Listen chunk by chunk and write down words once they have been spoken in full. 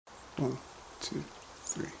1, 2,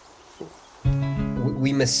 3, 4.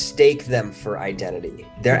 We mistake them for identity.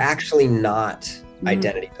 They're actually not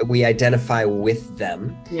identity, but we identify with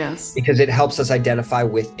them Yes. because it helps us identify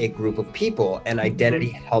with a group of people, and identity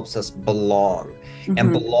helps us belong.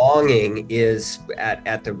 And belonging is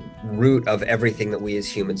at the root of everything that we as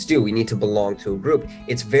humans do. We need to belong to a group.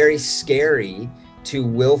 It's very scary to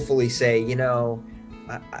willfully say,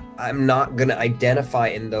 I'm not going to identify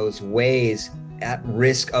in those ways, at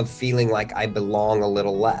risk of feeling like I belong a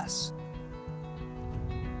little less.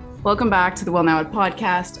 Welcome back to the Well Now It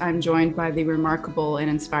podcast. I'm joined by the remarkable and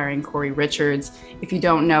inspiring Corey Richards. If you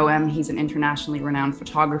don't know him, he's an internationally renowned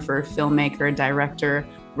photographer, filmmaker, director,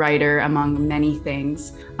 writer, among many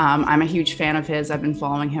things. I'm a huge fan of his. I've been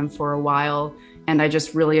following him for a while, and I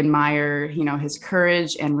just really admire, his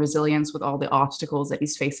courage and resilience with all the obstacles that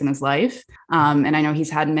he's faced in his life. And I know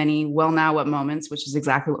he's had many well now what moments, which is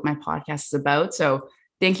exactly what my podcast is about. So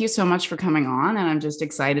thank you so much for coming on, and I'm just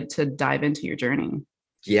excited to dive into your journey.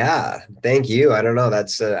 Yeah, thank you. I don't know.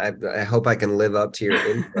 That's I hope I can live up to your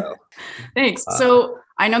intro. Thanks. So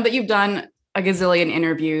I know that you've done a gazillion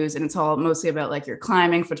interviews, and it's all mostly about like your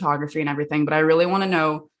climbing, photography, and everything. But I really want to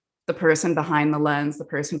know the person behind the lens, the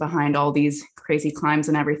person behind all these crazy climbs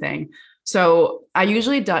and everything. So I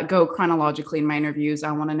usually go chronologically in my interviews.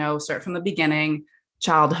 I want to know, start from the beginning,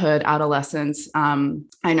 childhood, adolescence.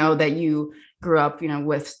 I know that you grew up,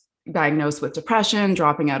 diagnosed with depression,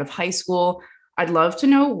 dropping out of high school. I'd love to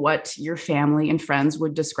know what your family and friends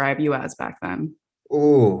would describe you as back then.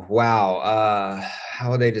 Oh, wow.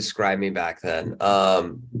 How would they describe me back then?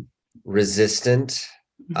 Resistant,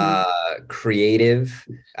 creative,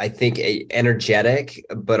 I think energetic,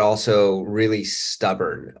 but also really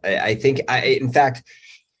stubborn. In fact,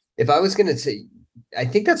 if I was going to say, I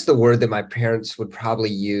think that's the word that my parents would probably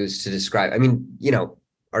use to describe. I mean,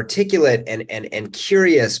 articulate and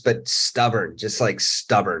curious, but stubborn, just like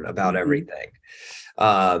stubborn about everything.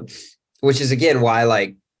 Which is again why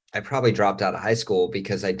I probably dropped out of high school,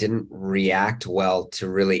 because I didn't react well to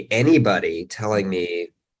really anybody telling me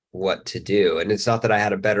what to do. And it's not that I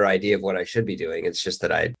had a better idea of what I should be doing. It's just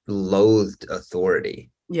that I loathed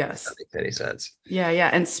authority. Yes. If that makes any sense. Yeah.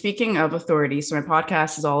 And speaking of authority, so my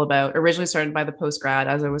podcast is all about, originally started by the postgrad,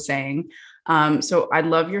 as I was saying. So I'd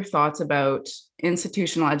love your thoughts about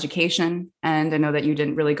institutional education. And I know that you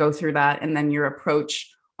didn't really go through that. And then your approach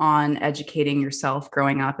on educating yourself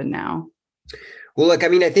growing up and now. Well, look, I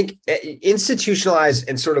mean, I think institutionalized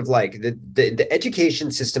and sort of like the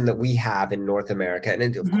education system that we have in North America,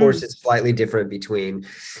 and of course it's slightly different between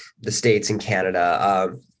the States and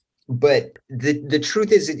Canada. But the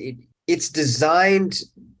truth is it's designed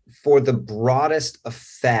for the broadest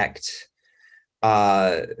effect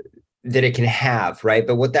that it can have, right?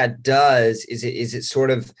 But what that does is it sort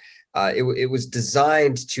of it was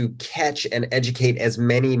designed to catch and educate as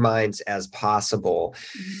many minds as possible.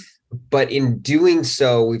 But in doing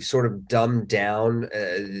so, we've sort of dumbed down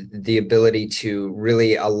the ability to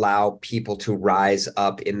really allow people to rise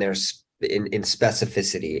up in their in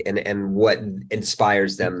specificity and what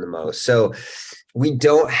inspires them the most. So we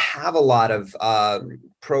don't have a lot of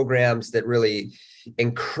programs that really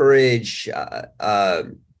encourage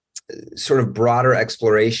sort of broader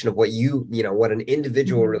exploration of what what an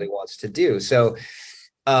individual really wants to do. So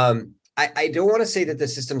I don't want to say that the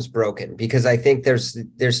system's broken, because I think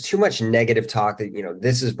there's too much negative talk that,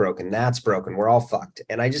 this is broken, that's broken, we're all fucked.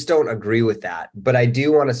 And I just don't agree with that. But I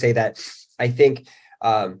do want to say that I think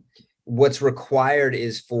what's required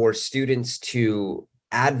is for students to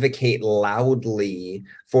advocate loudly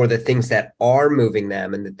for the things that are moving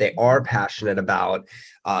them and that they are passionate about,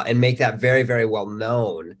 and make that very, very well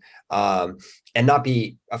known, and not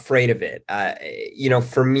be afraid of it.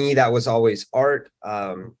 For me, that was always art.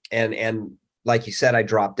 And like you said, I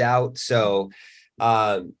dropped out. So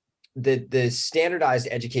the standardized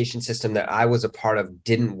education system that I was a part of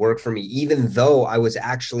didn't work for me, even though I was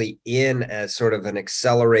actually in a sort of an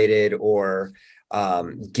accelerated or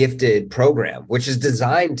gifted program, which is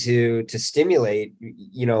designed to stimulate,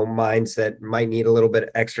 minds that might need a little bit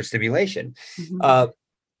extra stimulation.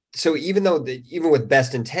 So even with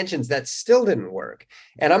best intentions, that still didn't work.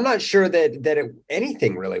 And I'm not sure that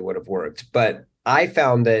anything really would have worked, but I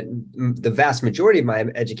found that the vast majority of my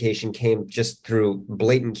education came just through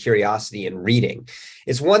blatant curiosity and reading.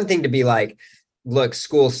 It's one thing to be like, look,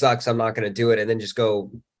 school sucks, I'm not going to do it, and then just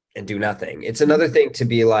go and do nothing. It's another thing to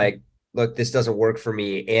be like, look, this doesn't work for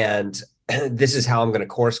me, and this is how I'm going to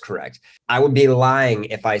course correct. I would be lying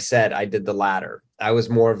if I said I did the latter. I was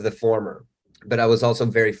more of the former. But I was also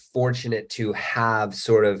very fortunate to have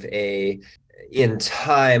sort of in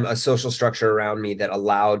time, a social structure around me that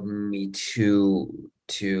allowed me to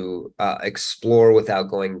to explore without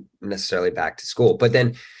going necessarily back to school. But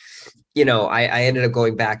then, I ended up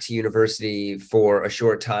going back to university for a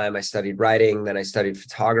short time. I studied writing, then I studied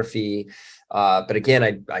photography. But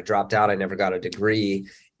again, I dropped out. I never got a degree.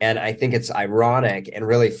 And I think it's ironic and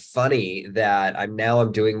really funny that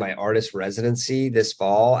I'm doing my artist residency this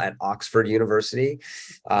fall at Oxford University.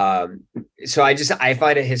 So I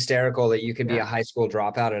find it hysterical that you could be a high school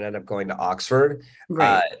dropout and end up going to Oxford.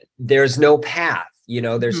 Right. There's no path,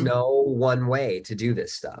 there's no one way to do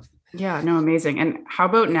this stuff. Yeah, no, amazing. And how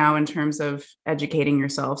about now in terms of educating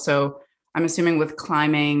yourself? So I'm assuming with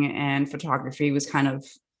climbing and photography was kind of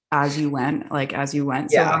as you went.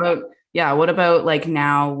 So how about, what about like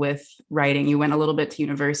now with writing? You went a little bit to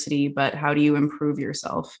university, but how do you improve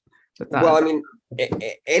yourself with that? Well, I mean,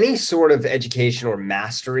 any sort of education or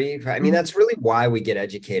mastery, I mean, that's really why we get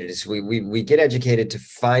educated, is we get educated to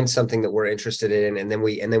find something that we're interested in, and then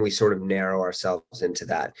we sort of narrow ourselves into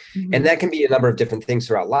that. And that can be a number of different things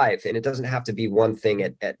throughout life. And it doesn't have to be one thing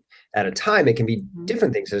at a time. It can be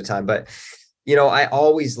different things at a time. But, I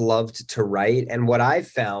always loved to write. And what I've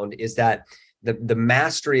found is that the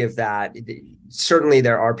mastery of that, certainly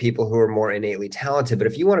there are people who are more innately talented, but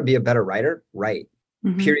if you want to be a better writer, write.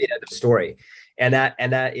 Period, end of story. And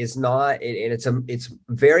that is not, and it's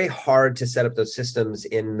very hard to set up those systems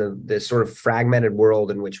in the sort of fragmented world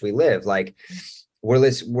in which we live. Like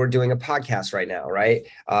we're doing a podcast right now, right?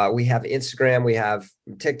 We have Instagram, we have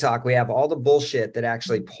TikTok, we have all the bullshit that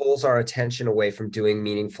actually pulls our attention away from doing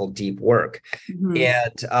meaningful, deep work.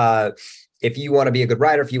 And if you want to be a good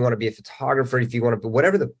writer, if you want to be a photographer, if you want to,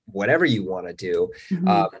 whatever you want to do,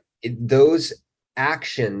 those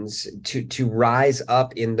actions to rise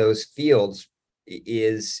up in those fields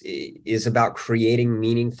is about creating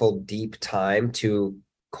meaningful, deep time to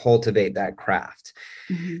cultivate that craft.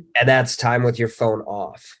 And that's time with your phone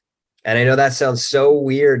off. And I know that sounds so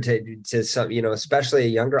weird to some, especially a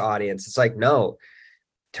younger audience. It's like, no,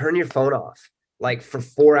 turn your phone off, like for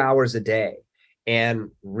 4 hours a day,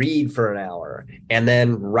 and read for an hour, and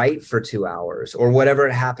then write for 2 hours, or whatever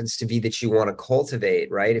it happens to be that you want to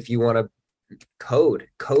cultivate, right? If you want to code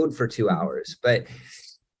for 2 hours, but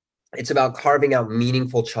it's about carving out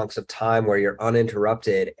meaningful chunks of time where you're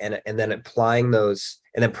uninterrupted, and then applying those,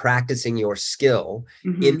 and then practicing your skill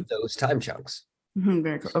in those time chunks.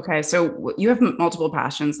 Very cool. Okay. So you have multiple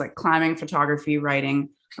passions, like climbing, photography, writing,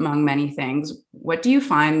 among many things. What do you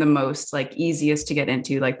find the most like easiest to get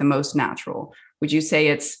into, like the most natural? Would you say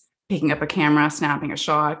it's picking up a camera, snapping a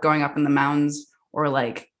shot, going up in the mountains, or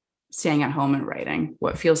like staying at home and writing?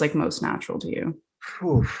 What feels like most natural to you?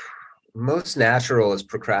 Most natural is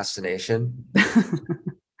procrastination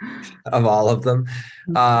of all of them.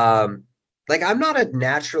 Like I'm not a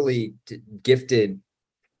naturally gifted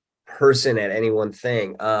person at any one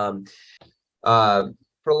thing. For a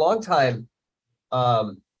long time,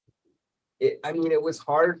 it was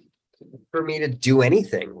hard for me to do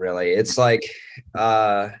anything really. It's like,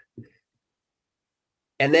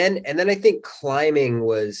 and then I think climbing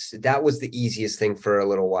was the easiest thing for a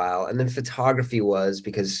little while. And then photography was,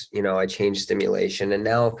 because, I changed stimulation, and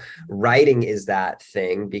now writing is that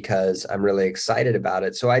thing because I'm really excited about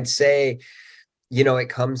it. So I'd say, it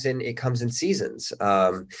comes in seasons.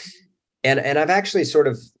 And I've actually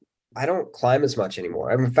I don't climb as much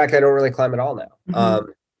anymore. In fact, I don't really climb at all now.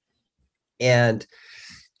 And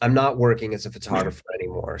I'm not working as a photographer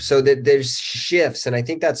anymore. So there's shifts. And I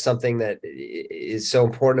think that's something that is so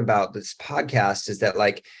important about this podcast, is that,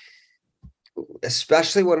 like,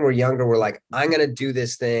 especially when we're younger, we're like, I'm going to do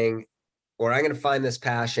this thing, or I'm going to find this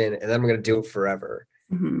passion, and then I'm going to do it forever.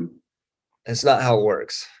 That's not how it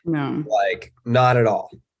works. No, like not at all.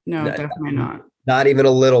 No, definitely not. Not even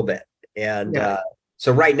a little bit. And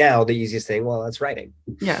so right now, the easiest thing, well, that's writing.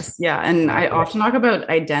 Yes. Yeah. And I often talk about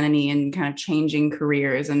identity and kind of changing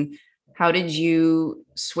careers. And how did you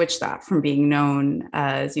switch that from being known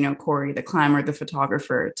as, Corey, the climber, the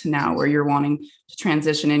photographer, to now where you're wanting to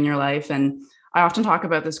transition in your life? And I often talk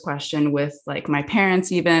about this question with like my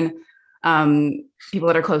parents, even people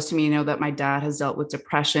that are close to me know that my dad has dealt with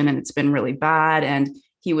depression, and it's been really bad. And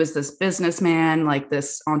he was this businessman, like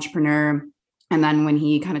this entrepreneur. And then when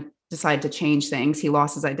he kind of decided to change things, he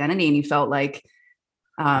lost his identity, and he felt like,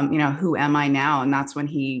 who am I now? And that's when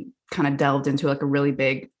he kind of delved into like a really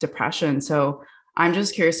big depression. So I'm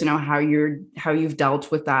just curious to know how you've dealt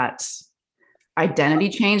with that identity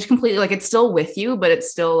change completely. Like it's still with you, but it's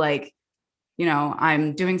still like,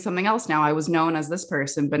 I'm doing something else now. I was known as this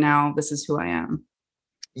person, but now this is who I am.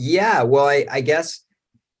 Yeah. Well, I guess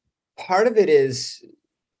part of it is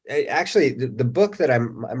Actually, the book that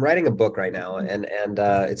I'm writing a book right now, and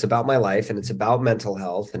it's about my life, and it's about mental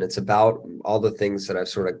health, and it's about all the things that I've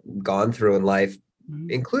sort of gone through in life,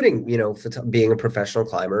 including, being a professional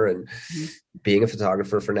climber and being a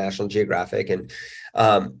photographer for National Geographic. And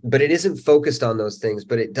but it isn't focused on those things,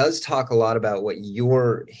 but it does talk a lot about what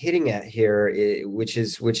you're hitting at here, which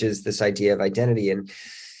is this idea of identity. And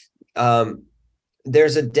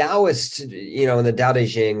there's a Taoist, in the Tao Te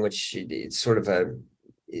Ching, which it's sort of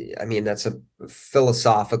that's a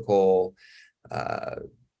philosophical,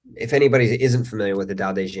 if anybody isn't familiar with the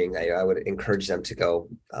Tao Te Ching, I would encourage them to go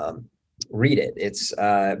read it.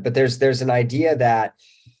 But there's an idea that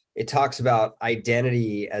it talks about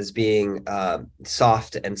identity as being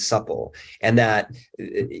soft and supple, and that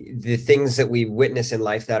the things that we witness in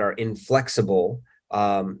life that are inflexible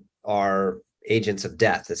are agents of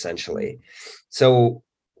death, essentially. So,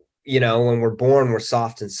 when we're born, we're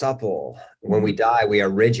soft and supple. When we die, we are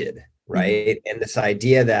rigid, right? And this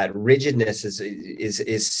idea that rigidness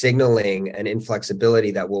is signaling an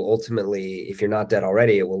inflexibility that will ultimately, if you're not dead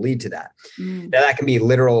already, it will lead to that. Now, that can be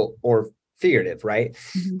literal or figurative, right?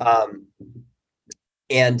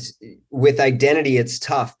 And with identity, it's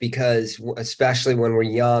tough because, especially when we're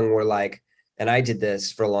young, we're like, and I did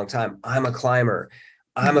this for a long time, I'm a climber,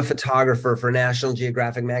 I'm a photographer for National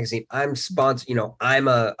Geographic magazine, I'm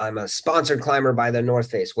a sponsored climber by the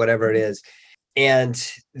North Face, whatever it is. And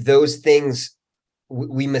those things,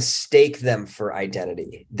 we mistake them for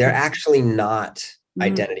identity. They're actually not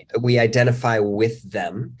identity. We identify with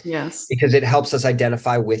them. Yes. Because it helps us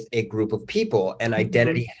identify with a group of people, and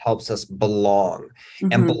identity helps us belong.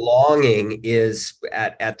 And belonging is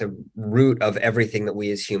at the root of everything that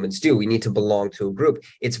we as humans do. We need to belong to a group.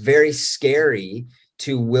 It's very scary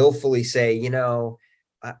to willfully say,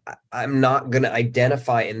 I'm not going to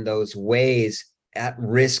identify in those ways, at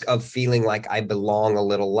risk of feeling like I belong a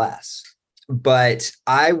little less. But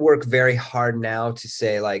I work very hard now to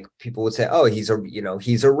say, like, people would say, oh, he's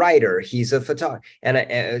a writer, he's a photographer.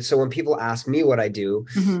 And so when people ask me what I do,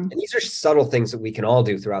 and these are subtle things that we can all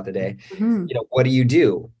do throughout the day, what do you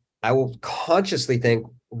do? I will consciously think,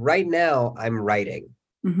 right now I'm writing,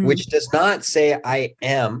 which does not say I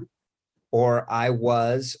am, or I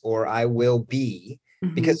was, or I will be,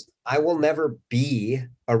 because I will never be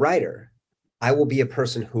a writer. I will be a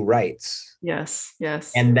person who writes. Yes,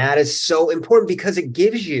 yes. And that is so important because it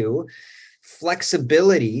gives you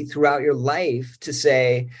flexibility throughout your life to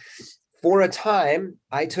say, for a time,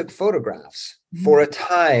 I took photographs. For a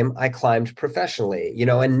time, I climbed professionally,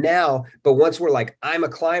 and now, but once we're like, I'm a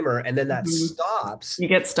climber, and then that stops. You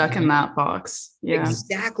get stuck in that box. Yeah,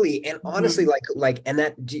 exactly. And honestly, and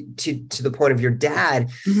that to the point of your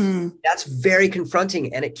dad, that's very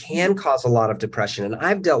confronting, and it can cause a lot of depression. And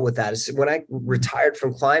I've dealt with that. When I retired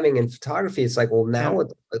from climbing and photography, it's like, well, now,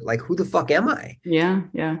 who the fuck am I? Yeah,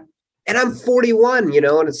 yeah. And I'm 41,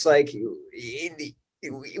 and it's like,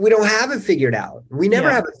 we don't have it figured out. We never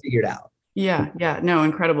have it figured out. Yeah. No,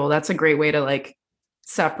 incredible. That's a great way to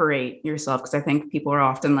separate yourself. Cause I think people are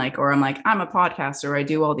often I'm a podcaster, or I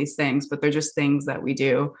do all these things, but they're just things that we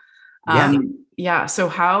do. So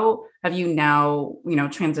how have you now,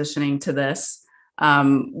 transitioning to this,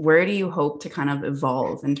 where do you hope to kind of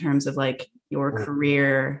evolve in terms of your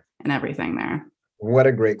career and everything there? What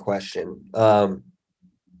a great question.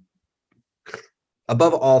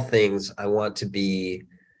 Above all things, I want to be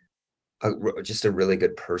just a really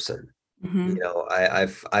good person.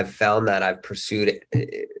 I've found that I've pursued,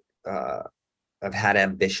 I've had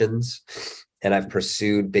ambitions, and I've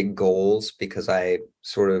pursued big goals because I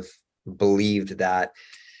sort of believed that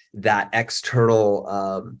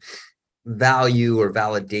external value or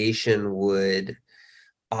validation would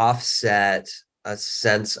offset a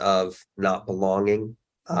sense of not belonging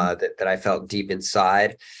that I felt deep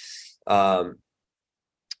inside.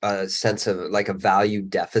 A sense of a value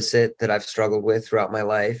deficit that I've struggled with throughout my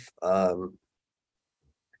life. And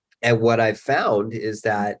what I've found is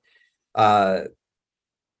that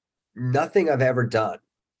nothing I've ever done,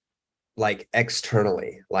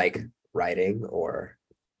 externally, like writing or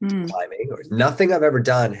climbing, or nothing I've ever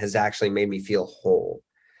done has actually made me feel whole.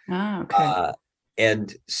 Okay.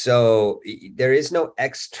 And so there is no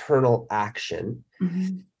external action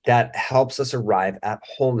that helps us arrive at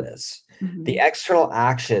wholeness. The external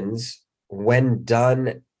actions, when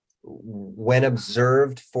done, when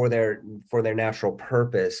observed for their natural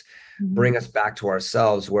purpose, bring us back to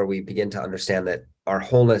ourselves, where we begin to understand that our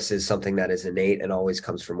wholeness is something that is innate and always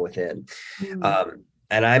comes from within.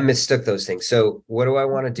 And I mistook those things. So what do I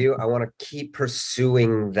want to do? I want to keep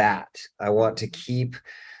pursuing that. I want to keep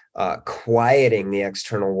quieting the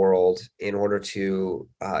external world in order to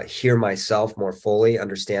hear myself more fully,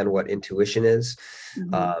 understand what intuition is,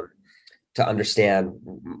 to understand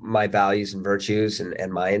my values and virtues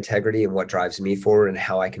and my integrity and what drives me forward and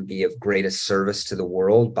how I can be of greatest service to the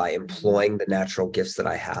world by employing the natural gifts that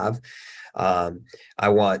I have. I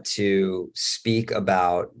want to speak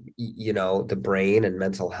about, the brain and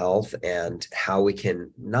mental health and how we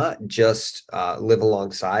can not just live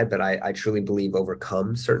alongside, but I truly believe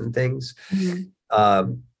overcome certain things.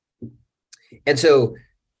 And so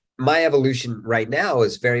my evolution right now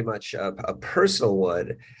is very much a personal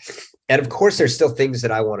one. And of course, there's still things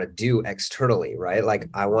that I want to do externally, right? Like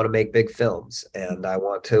I want to make big films and I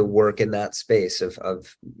want to work in that space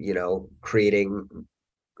of creating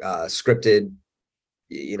scripted,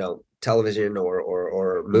 television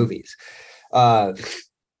or movies.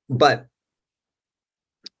 But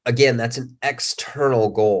again, that's an external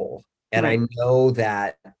goal. And I know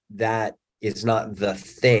that is not the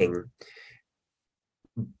thing,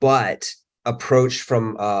 but approached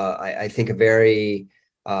from, I think, a very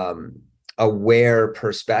aware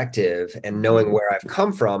perspective and knowing where I've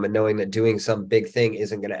come from and knowing that doing some big thing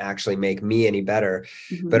isn't going to actually make me any better,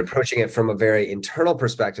 but approaching it from a very internal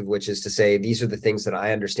perspective, which is to say, these are the things that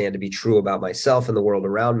I understand to be true about myself and the world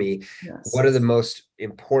around me. What are the most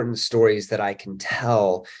important stories that I can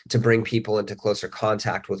tell to bring people into closer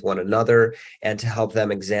contact with one another and to help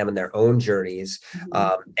them examine their own journeys,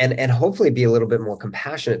 and hopefully be a little bit more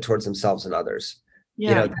compassionate towards themselves and others.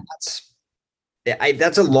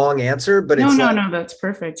 That's a long answer, but no, that's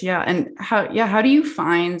perfect. Yeah. And how do you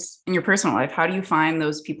find in your personal life, how do you find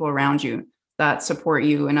those people around you that support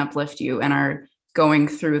you and uplift you and are going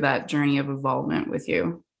through that journey of involvement with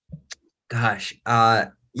you? Gosh,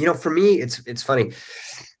 for me, it's funny.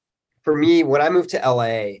 For me, when I moved to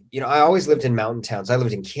LA, I always lived in mountain towns. I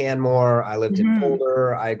lived in Canmore. I lived in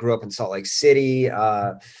Boulder. I grew up in Salt Lake City.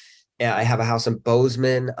 I have a house in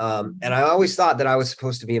Bozeman. And I always thought that I was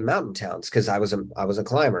supposed to be in mountain towns because I was a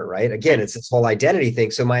climber, right? Again, it's this whole identity thing.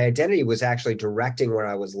 So my identity was actually directing where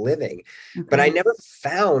I was living, but I never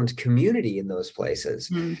found community in those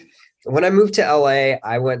places. When I moved to LA,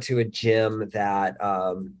 I went to a gym that,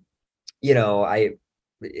 and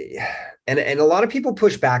a lot of people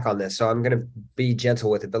push back on this, so I'm going to be gentle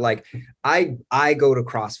with it. But like, I go to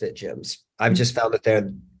CrossFit gyms. I've just found that they're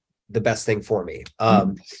the best thing for me.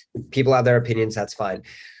 People have their opinions. That's fine.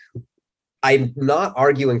 I'm not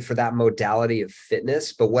arguing for that modality of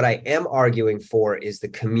fitness, but what I am arguing for is the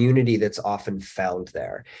community that's often found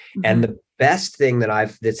there. And the best thing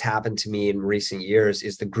that's happened to me in recent years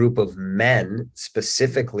is the group of men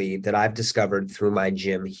specifically that I've discovered through my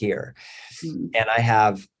gym here. And I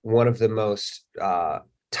have one of the most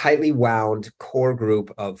tightly wound core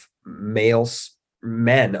group of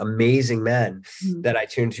men, amazing men that I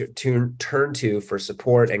turn to for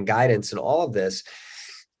support and guidance and all of this.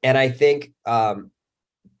 And I think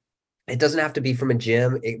it doesn't have to be from a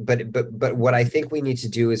gym, but what I think we need to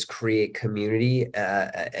do is create community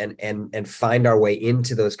and find our way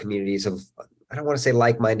into those communities of, I don't want to say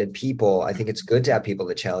like-minded people. I think it's good to have people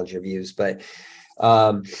that challenge your views, but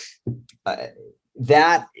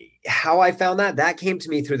that how I found that came to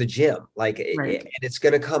me through the gym, like, and it's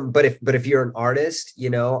going to come. But if you're an artist,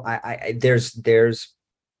 there's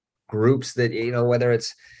groups that, whether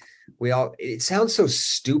it's, it sounds so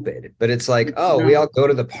stupid, but it's like, we all go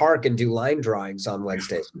to the park and do line drawings on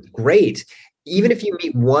Wednesdays. Great. Even if you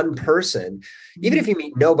meet one person, even if you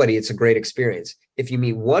meet nobody, it's a great experience. If you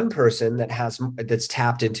meet one person that's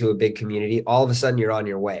tapped into a big community, all of a sudden you're on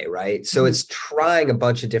your way, right? So it's trying a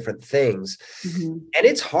bunch of different things. And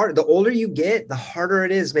it's hard. The older you get, the harder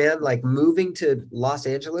it is, man. Like moving to Los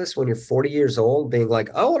Angeles when you're 40 years old, being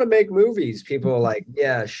like, I want to make movies. People are like,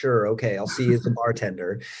 yeah, sure. Okay. I'll see you as a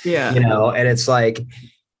bartender. And it's like,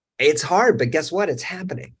 it's hard, but guess what? It's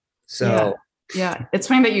happening. So yeah, it's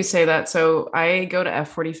funny that you say that. So I go to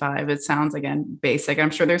F45. It sounds, again, basic. I'm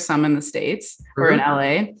sure there's some in the States or in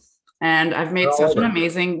LA. And I've made such an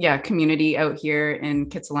amazing, community out here in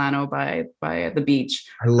Kitsilano by the beach.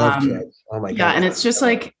 I love kids. Oh my God. Yeah. And it's just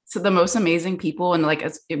like the most amazing people. And like,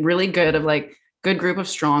 it's really good good group of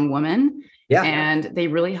strong women. Yeah. And they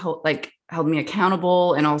really held me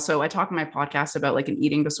accountable. And also I talk in my podcast about like an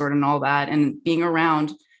eating disorder and all that, and being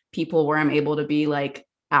around people where I'm able to be like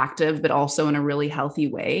active, but also in a really healthy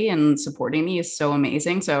way and supporting me is so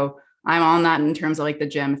amazing. So I'm on that in terms of like the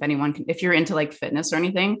gym. If you're into like fitness or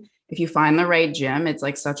anything, if you find the right gym, it's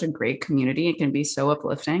like such a great community. It can be so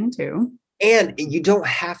uplifting too. And you don't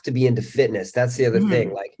have to be into fitness. That's the other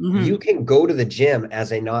thing. Like you can go to the gym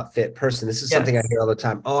as a not fit person. This is something I hear all the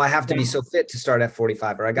time. Oh, I have to be so fit to start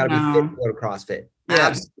F45, or I got to be fit to go to CrossFit.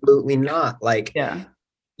 Absolutely not. Like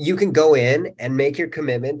you can go in and make your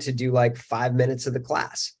commitment to do like 5 minutes of the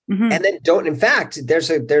class, and then don't. In fact, there's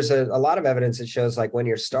a lot of evidence that shows like when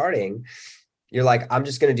you're starting, you're like, I'm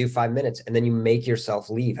just going to do 5 minutes, and then you make yourself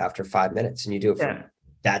leave after 5 minutes, and you do it for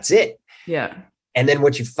that's it. Yeah. And then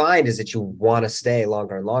what you find is that you want to stay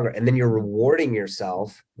longer and longer, and then you're rewarding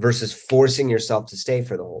yourself versus forcing yourself to stay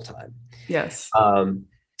for the whole time. Yes.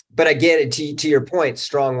 But again, to your point,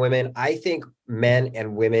 strong women, I think men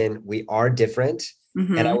and women, we are different.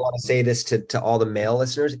 And I want to say this to all the male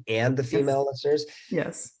listeners and the female listeners.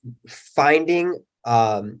 Yes. Finding,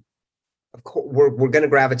 of course, we're going to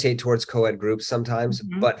gravitate towards co-ed groups sometimes,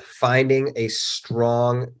 but finding a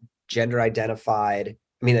strong gender identified,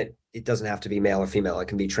 I mean, it doesn't have to be male or female. It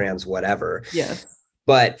can be trans, whatever. Yes.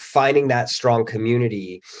 But finding that strong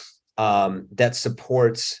community that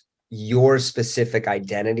supports your specific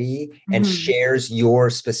identity and shares your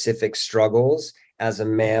specific struggles as a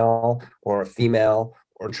male or a female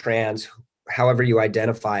or trans, however you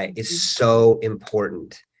identify, is so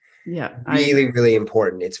important. Yeah. Really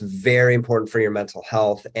important. It's very important for your mental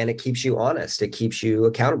health, and it keeps you honest. It keeps you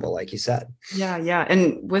accountable, like you said. Yeah. Yeah.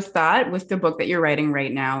 And with that, with the book that you're writing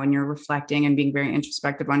right now, and you're reflecting and being very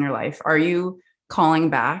introspective on your life, are you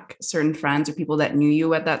calling back certain friends or people that knew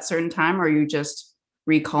you at that certain time? Or are you just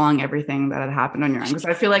recalling everything that had happened on your own? Because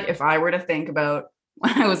I feel like if I were to think about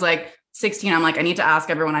when I was like 16, I'm like, I need to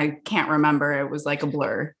ask everyone. I can't remember. It was like a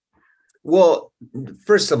blur. Well,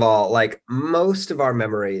 first of all, like most of our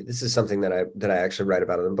memory, this is something that I actually write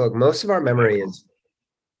about in the book. Most of our memory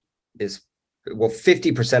is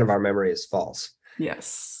 50% of our memory is false.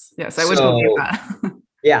 Yes. Yes. I would believe that.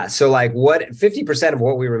 Yeah. So like 50% of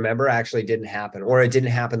what we remember actually didn't happen, or it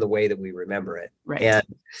didn't happen the way that we remember it. Right.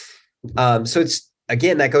 And so it's,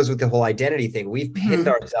 again, that goes with the whole identity thing. We've pinned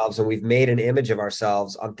ourselves and we've made an image of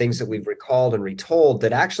ourselves on things that we've recalled and retold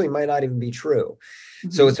that actually might not even be true.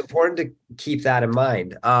 So it's important to keep that in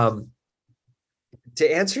mind.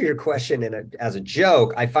 To answer your question as a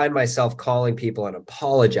joke, I find myself calling people and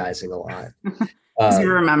apologizing a lot. Because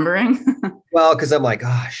you're remembering? Well, because I'm like,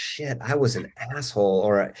 oh shit, I was an asshole,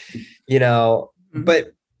 or, you know,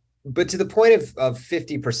 but to the point of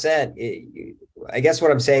 50%, I guess what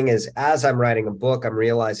I'm saying is, as I'm writing a book, I'm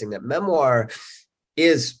realizing that memoir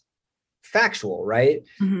is factual, right?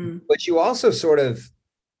 But you also sort of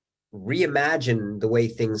reimagine the way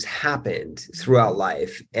things happened throughout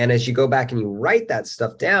life. And as you go back and you write that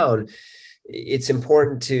stuff down, it's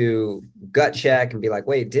important to gut check and be like,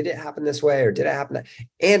 wait, did it happen this way, or did it happen that?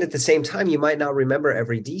 And at the same time, you might not remember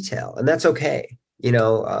every detail, and that's okay. You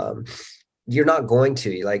know, you're not going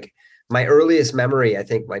to. Like my earliest memory, I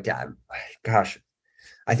think my dad, gosh,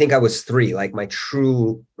 I think I was 3, like my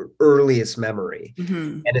true earliest memory.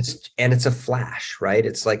 And it's a flash, right?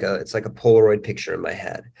 It's like a Polaroid picture in my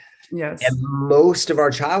head. Yes. And most of our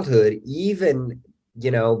childhood, even, you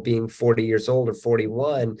know, being 40 years old or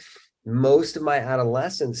 41, most of my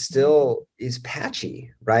adolescence still is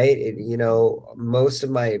patchy, right? You know, most of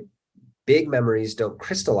my big memories don't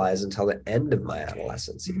crystallize until the end of my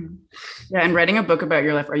adolescence. Yeah. And writing a book about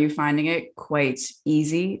your life, are you finding it quite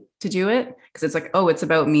easy to do it? Because it's like, oh, it's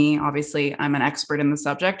about me. Obviously, I'm an expert in the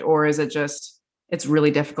subject. Or is it just, it's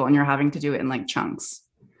really difficult and you're having to do it in like chunks?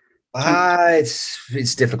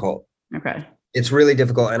 It's difficult. Okay. It's really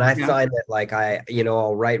difficult. And I find that like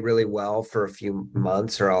I'll write really well for a few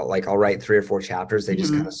months, or I'll write 3 or 4 chapters. They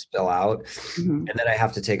just kind of spill out. And then I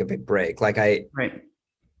have to take a big break. Like I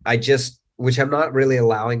just, which I'm not really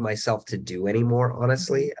allowing myself to do anymore,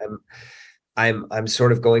 honestly. I'm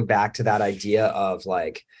sort of going back to that idea of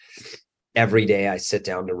like every day I sit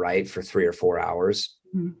down to write for 3 or 4 hours.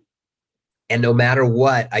 And no matter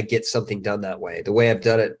what, I get something done that way. The way I've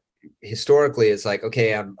done it historically is like,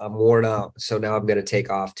 okay, I'm worn out, so now I'm going to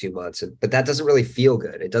take off 2 months. But that doesn't really feel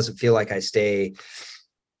good. It doesn't feel like I stay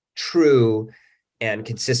true and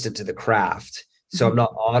consistent to the craft. So I'm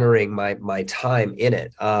not honoring my time in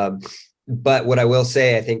it. But what I will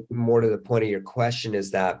say, I think more to the point of your question,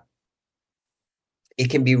 is that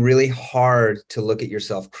it can be really hard to look at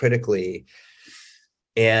yourself critically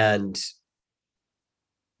and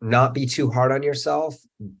not be too hard on yourself,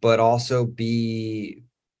 but also be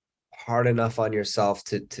hard enough on yourself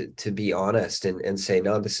to be honest and say,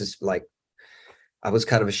 no, this is like, I was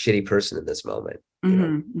kind of a shitty person in this moment.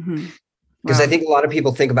 Because I think a lot of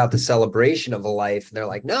people think about the celebration of a life and they're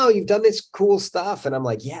like, no, you've done this cool stuff. And I'm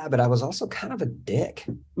like, yeah, but I was also kind of a dick.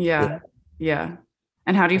 Yeah.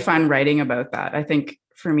 And how do you find writing about that? I think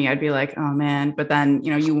for me, I'd be like, oh man, but then,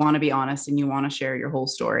 you want to be honest and you want to share your whole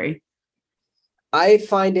story. I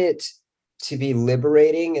find it to be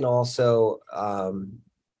liberating and also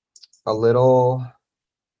a little,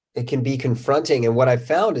 it can be confronting. And what I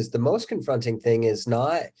found is the most confronting thing is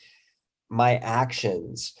not my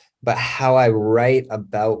actions, but how I write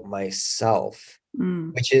about myself,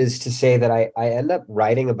 which is to say that I end up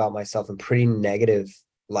writing about myself in pretty negative,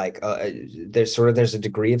 like there's a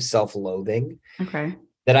degree of self-loathing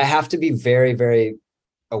that I have to be very, very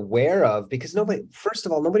aware of, because first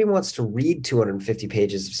of all, nobody wants to read 250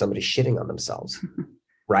 pages of somebody shitting on themselves.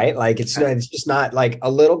 Right? Like it's just not like a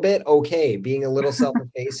little bit. Okay, being a little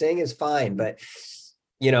self-effacing is fine, but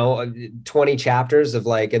 20 chapters of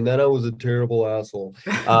like, and then I was a terrible asshole.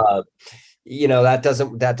 That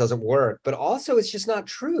doesn't work. But also it's just not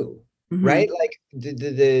true. Right? Like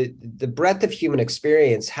the breadth of human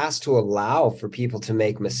experience has to allow for people to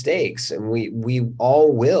make mistakes, and we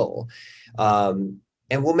all will.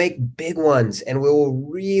 And we'll make big ones, and we will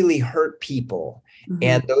really hurt people.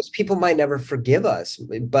 And those people might never forgive us,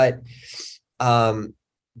 but that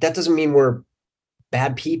doesn't mean we're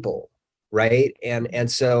bad people, right?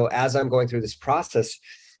 And so as I'm going through this process,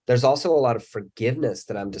 there's also a lot of forgiveness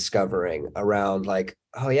that I'm discovering around like,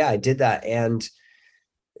 oh yeah, I did that. And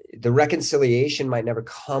the reconciliation might never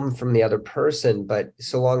come from the other person, but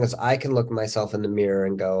so long as I can look at myself in the mirror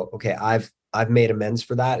and go, okay, I've made amends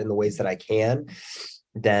for that in the ways that I can,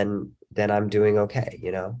 then I'm doing okay,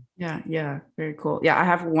 Yeah, very cool. Yeah, I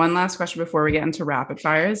have one last question before we get into rapid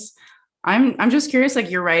fires. I'm just curious,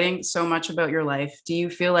 like you're writing so much about your life. Do you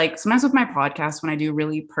feel like sometimes with my podcast, when I do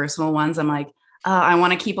really personal ones, I'm like, I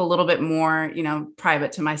want to keep a little bit more,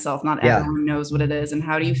 private to myself. Not everyone knows what it is. And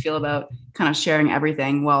how do you feel about kind of sharing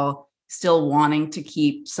everything while still wanting to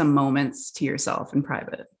keep some moments to yourself in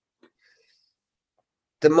private?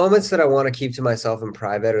 The moments that I want to keep to myself in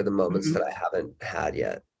private are the moments that I haven't had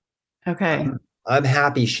yet. Okay. I'm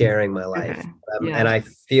happy sharing my life. Okay. And I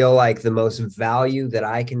feel like the most value that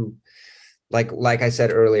I can, like I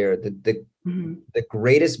said earlier, the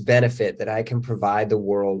greatest benefit that I can provide the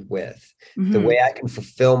world with, the way I can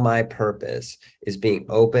fulfill my purpose is being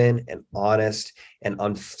open and honest and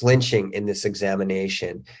unflinching in this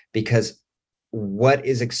examination, because what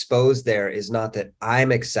is exposed there is not that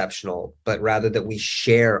I'm exceptional, but rather that we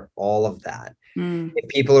share all of that. If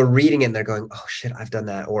people are reading it and they're going, oh shit, I've done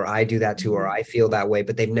that, or I do that too, or I feel that way,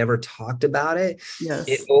 but they've never talked about it. Yes.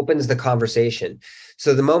 It opens the conversation.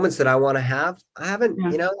 So the moments that I want to have, I haven't,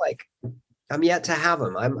 I'm yet to have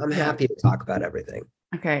them. I'm happy to talk about everything.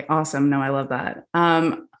 Okay. Awesome. No, I love that.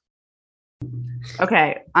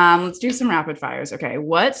 Okay. Let's do some rapid fires. Okay.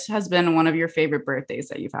 What has been one of your favorite birthdays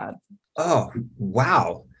that you've had? Oh,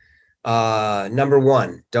 wow. Number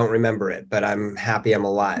one, don't remember it, but I'm happy I'm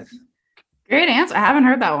alive. Great answer. I haven't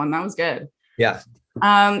heard that one. That was good. Yeah.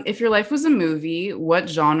 If your life was a movie, what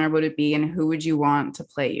genre would it be and who would you want to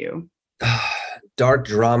play you? Dark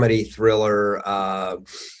dramedy thriller. I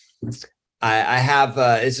have,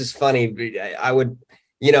 this is funny. I would,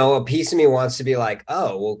 a piece of me wants to be like,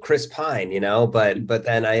 oh, well, Chris Pine, but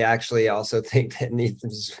then I actually also think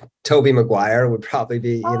that Tobey Maguire would probably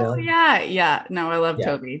be, Oh, yeah. No, I love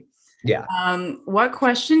Tobey. Yeah. What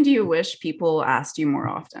question do you wish people asked you more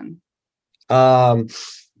often?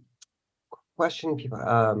 Question people,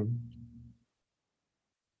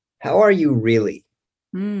 how are you really?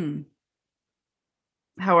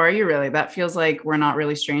 How are you really? That feels like We're Not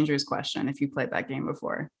Really Strangers question, if you played that game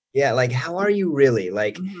before. Yeah, like, how are you really?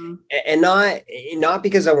 Like, and not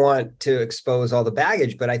because I want to expose all the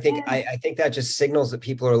baggage, but I think I think that just signals that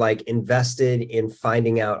people are like invested in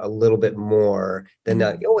finding out a little bit more than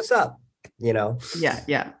yo, what's up? Yeah,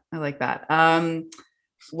 I like that.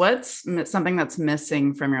 What's something that's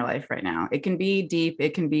missing from your life right now? It can be deep,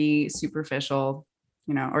 it can be superficial,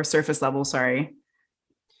 or surface level. Sorry.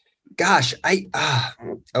 Gosh,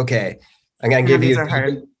 okay. I'm gonna give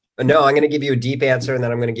you. No, I'm going to give you a deep answer, and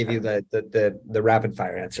then I'm going to give you the rapid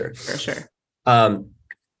fire answer. For sure.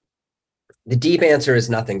 The deep answer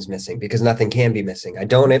is nothing's missing, because nothing can be missing. I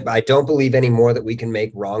don't believe anymore that we can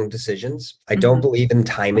make wrong decisions. I don't believe in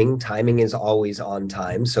timing. Timing is always on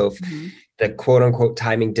time. So if the quote unquote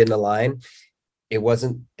timing didn't align,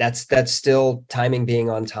 that's still timing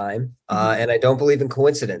being on time. And I don't believe in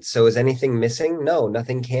coincidence. So is anything missing? No,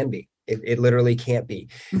 nothing can be. It literally can't be.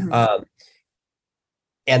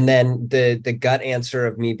 And then the gut answer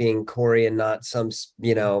of me being Corey and not some,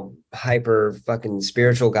 hyper fucking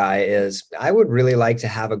spiritual guy is I would really like to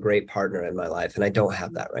have a great partner in my life. And I don't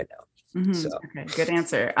have that right now. So okay, good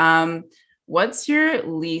answer. What's your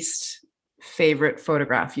least favorite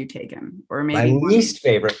photograph you've taken, or My maybe least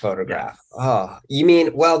favorite photograph. Yes. Oh, you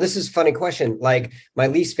mean, well, this is a funny question. Like my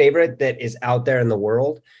least favorite that is out there in the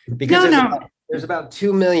world, because there's about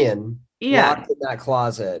 2 million Yeah. locked in that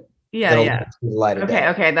closet Yeah. that'll Yeah. never see the light of Okay. day.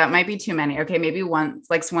 Okay. That might be too many. Okay. Maybe one,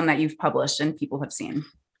 like one that you've published and people have seen.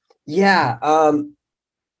 Yeah.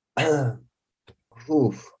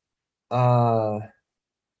 Oof.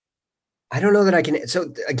 I don't know that I can.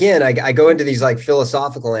 So again, I go into these like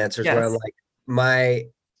philosophical answers where I'm Yes. like,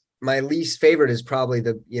 my least favorite is probably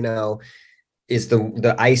is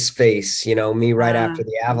the ice face, me right after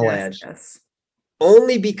the Yes. avalanche. Yes.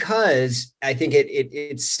 Only because I think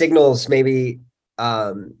it signals maybe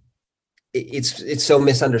it's so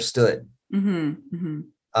misunderstood.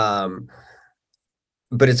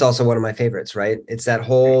 But it's also one of my favorites, right? It's that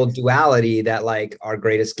whole duality that like our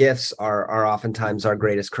greatest gifts are oftentimes our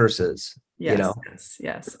greatest curses. Yes.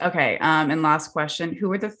 Yes. Okay. And last question: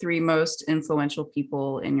 who are the 3 most influential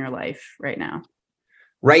people in your life right now?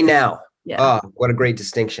 Right now. Yeah. Oh, what a great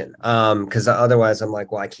distinction. Because otherwise I'm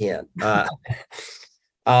like, well, I can't.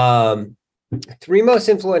 3 most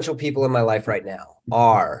influential people in my life right now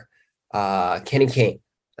are Kenny Kane,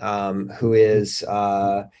 who is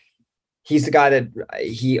he's the guy that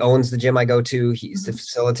he owns the gym I go to. He's the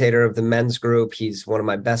facilitator of the men's group. He's one of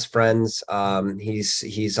my best friends.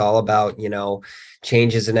 He's all about,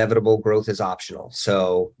 change is inevitable, growth is optional.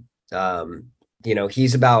 So,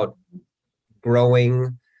 he's about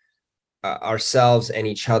growing ourselves and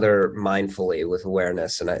each other mindfully with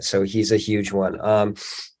awareness. And so he's a huge one.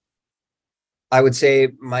 I would say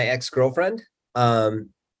my ex-girlfriend, and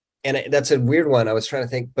that's a weird one. I was trying to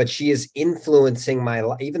think, but she is influencing my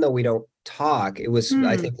life, even though we don't talk. It was,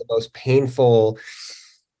 I think, the most painful.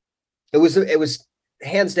 It was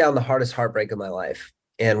hands down the hardest heartbreak of my life.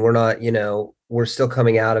 And we're not, we're still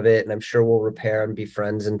coming out of it, and I'm sure we'll repair and be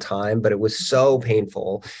friends in time. But it was so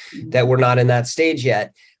painful that we're not in that stage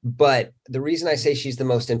yet. But the reason I say she's the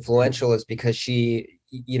most influential is because she,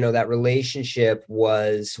 that relationship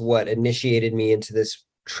was what initiated me into this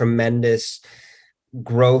tremendous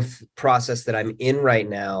growth process that I'm in right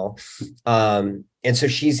now. And so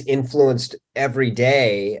she's influenced every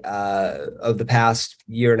day of the past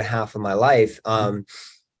year and a half of my life.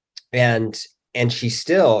 And she's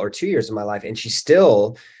still, or 2 years of my life, and she's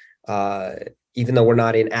still, even though we're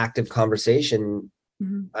not in active conversation,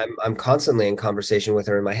 I'm constantly in conversation with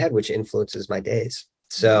her in my head, which influences my days.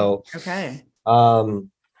 So, okay.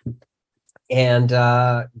 And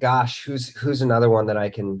gosh, who's another one that I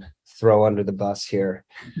can throw under the bus here?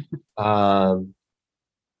 I've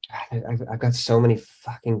got so many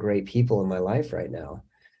fucking great people in my life right now.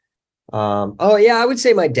 Oh yeah, I would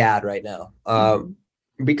say my dad right now.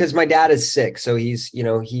 Because my dad is sick. So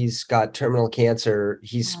he's got terminal cancer.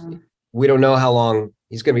 We don't know how long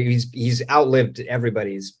he's going to be. He's outlived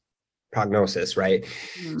everybody's prognosis, right?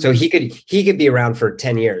 So he could be around for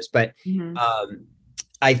 10 years, but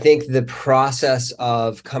I think the process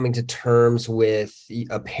of coming to terms with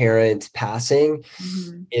a parent passing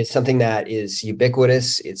is something that is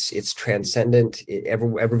ubiquitous. It's transcendent.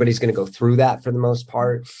 Everybody's going to go through that for the most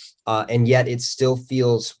part. And yet it still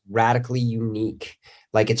feels radically unique.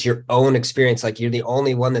 Like it's your own experience. Like you're the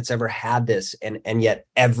only one that's ever had this. And yet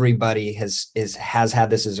everybody has had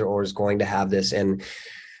this or is going to have this. And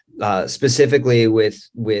specifically with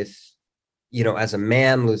as a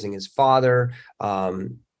man losing his father,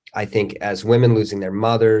 I think as women losing their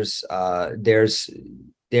mothers, there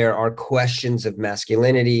are questions of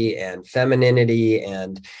masculinity and femininity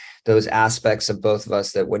and those aspects of both of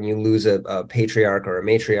us that when you lose a patriarch or a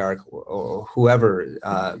matriarch or whoever,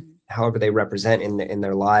 however they represent in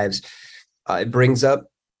their lives, it brings up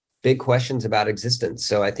big questions about existence.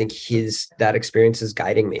 So I think that experience is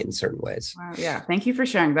guiding me in certain ways. Wow, yeah. Thank you for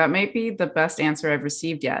sharing. That might be the best answer I've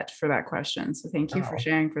received yet for that question. So thank you for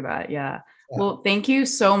sharing for that. Yeah. Well, thank you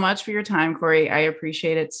so much for your time, Corey. I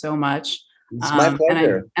appreciate it so much. It's my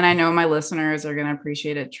pleasure. And I know my listeners are going to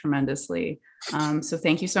appreciate it tremendously. So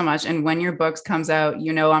thank you so much. And when your book comes out,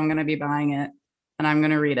 I'm going to be buying it and I'm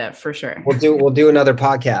going to read it for sure. We'll do another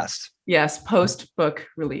podcast. Yes. Post book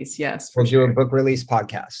release. Yes. We'll do a book release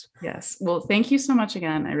podcast. Yes. Well, thank you so much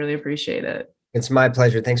again. I really appreciate it. It's my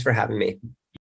pleasure. Thanks for having me.